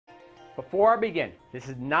Before I begin, this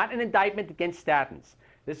is not an indictment against statins.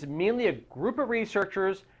 This is merely a group of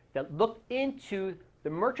researchers that looked into the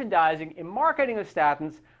merchandising and marketing of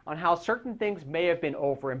statins on how certain things may have been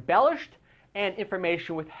over-embellished and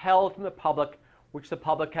information withheld from the public, which the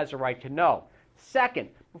public has a right to know. Second,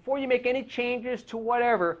 before you make any changes to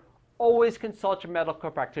whatever, always consult your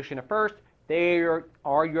medical practitioner first. They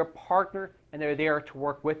are your partner and they're there to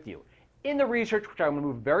work with you. In the research, which I'm going to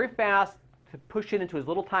move very fast to push it into as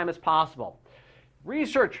little time as possible,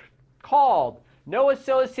 research called No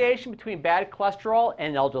Association Between Bad Cholesterol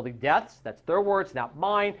and Elderly Deaths. That's their words, not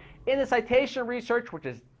mine. In the citation research, which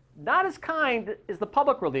is not as kind as the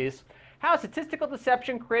public release, how statistical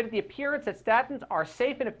deception created the appearance that statins are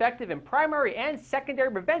safe and effective in primary and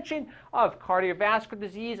secondary prevention of cardiovascular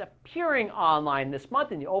disease, appearing online this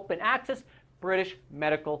month in the Open Access British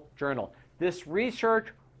Medical Journal. This research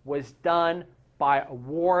was done by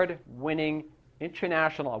award-winning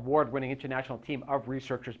international team of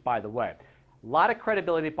researchers, by the way. A lot of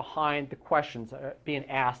credibility behind the questions being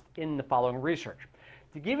asked in the following research.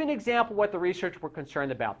 To give you an example of what the research we're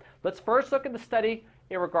concerned about, let's first look at the study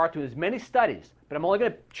in regard to as many studies, but I'm only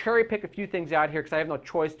going to cherry pick a few things out here because I have no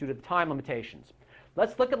choice due to the time limitations.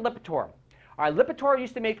 Let's look at Lipitor. All right, Lipitor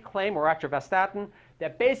used to make the claim, or atorvastatin,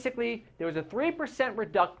 that basically there was a 36%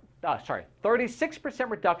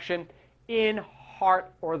 reduction in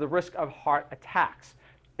heart or the risk of heart attacks.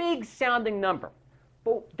 Big sounding number.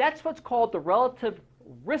 But that's what's called the relative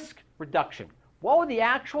risk reduction. What were the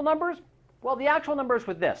actual numbers? Well, the actual numbers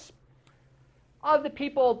were this. Of the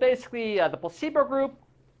people, basically the placebo group,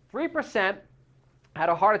 3% had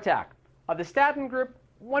a heart attack. Of the statin group,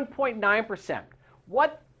 1.9%.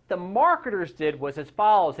 What the marketers did was as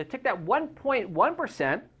follows. They took that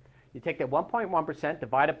 1.1%, you take that 1.1%,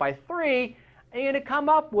 divide it by 3, and you're going to come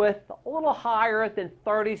up with a little higher than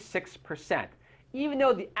 36%, even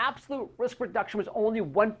though the absolute risk reduction was only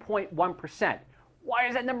 1.1%. Why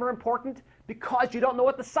is that number important? Because you don't know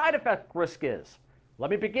what the side effect risk is. Let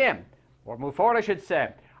me begin, or move forward, I should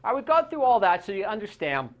say. I would go through all that so you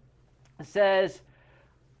understand. It says,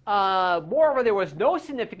 moreover, there was no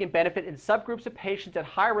significant benefit in subgroups of patients at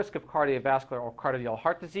high risk of cardiovascular or cardiac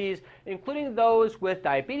heart disease, including those with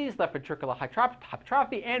diabetes, left ventricular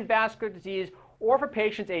hypertrophy, and vascular disease, or for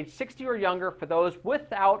patients aged 60 or younger, for those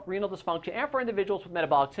without renal dysfunction, and for individuals with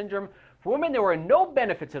metabolic syndrome. For women, there were no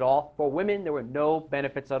benefits at all. For women, there were no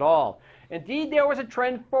benefits at all. Indeed, there was a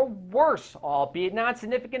trend for worse, albeit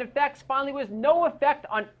non-significant effects. Finally, there was no effect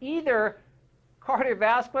on either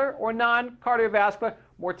cardiovascular or non-cardiovascular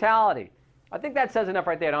mortality. I think that says enough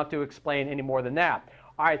right there. I don't have to explain any more than that.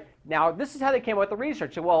 All right, now this is how they came up with the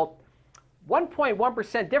research. So, well,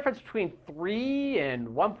 1.1% difference between 3 and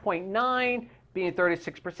 1.9 being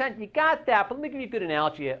 36%. You got that, but let me give you a good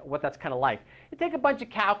analogy of what that's kind of like. You take a bunch of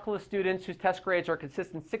calculus students whose test grades are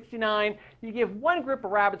consistent 69. You give one group a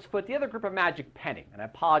rabbit's foot, the other group a magic penny. And I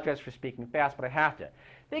apologize for speaking fast, but I have to.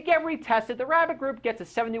 They get retested. The rabbit group gets a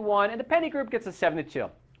 71, and the penny group gets a 72.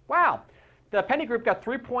 Wow. The penny group got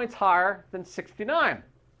 3 points higher than 69.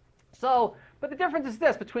 So, but the difference is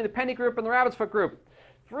this between the penny group and the rabbit's foot group.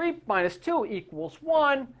 3 minus 2 equals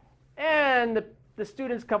 1, and the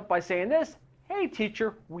students come up by saying this. Hey,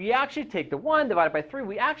 teacher, we actually take the 1 divided by 3.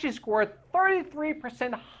 We actually scored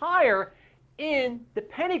 33% higher in the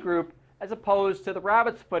penny group as opposed to the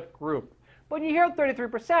rabbit's foot group. But when you hear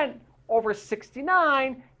 33% over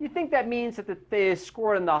 69, you think that means that they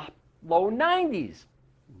scored in the low 90s.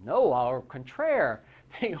 No, au contraire.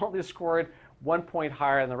 They only scored 1 point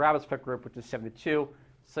higher than the rabbit's foot group, which is 72.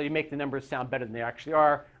 So you make the numbers sound better than they actually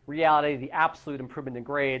are. Reality, the absolute improvement in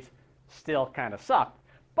grades still kind of sucked.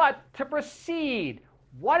 But to proceed,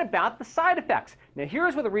 what about the side effects? Now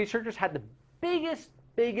here's where the researchers had the biggest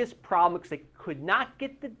problem because they could not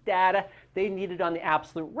get the data they needed on the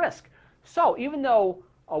absolute risk. So even though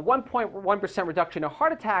a 1.1% reduction in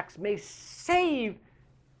heart attacks may save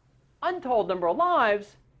untold number of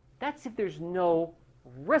lives, that's if there's no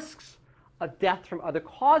risks of death from other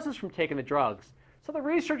causes from taking the drugs. So the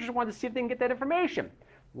researchers wanted to see if they can get that information.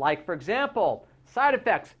 Like, for example, side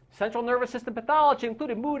effects, central nervous system pathology,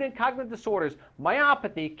 including mood and cognitive disorders,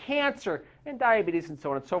 myopathy, cancer, and diabetes, and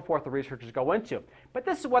so on and so forth, the researchers go into. But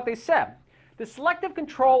this is what they said. The selective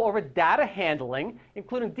control over data handling,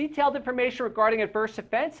 including detailed information regarding adverse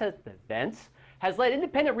events, has led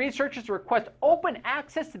independent researchers to request open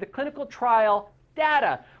access to the clinical trial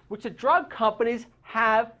data, which the drug companies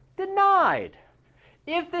have denied.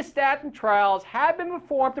 If the statin trials have been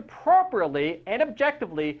performed appropriately and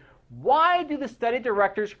objectively, why do the study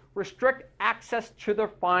directors restrict access to their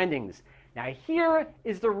findings? Now here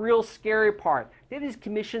is the real scary part. They have these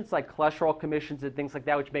commissions like cholesterol commissions and things like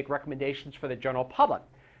that which make recommendations for the general public.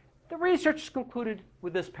 The research is concluded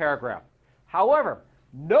with this paragraph. However,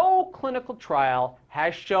 no clinical trial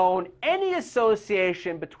has shown any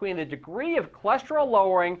association between the degree of cholesterol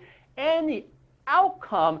lowering and the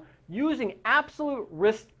outcome using absolute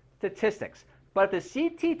risk statistics. But if the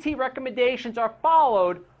CTT recommendations are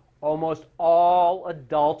followed, almost all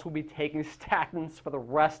adults will be taking statins for the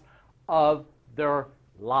rest of their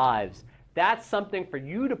lives. That's something for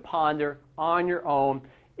you to ponder on your own.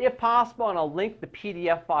 If possible, and I'll link the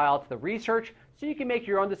PDF file to the research so you can make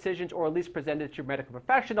your own decisions or at least present it to your medical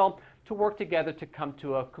professional to work together to come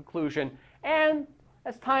to a conclusion. And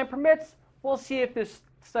as time permits, we'll see if this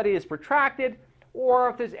study is retracted or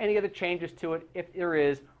if there's any other changes to it. If there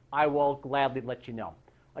is, I will gladly let you know.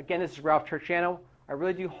 Again, this is Ralph Turchiano. I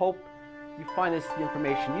really do hope you find this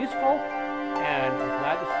information useful, and I'm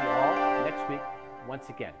glad to see you all next week once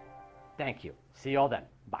again. Thank you. See you all then.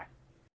 Bye.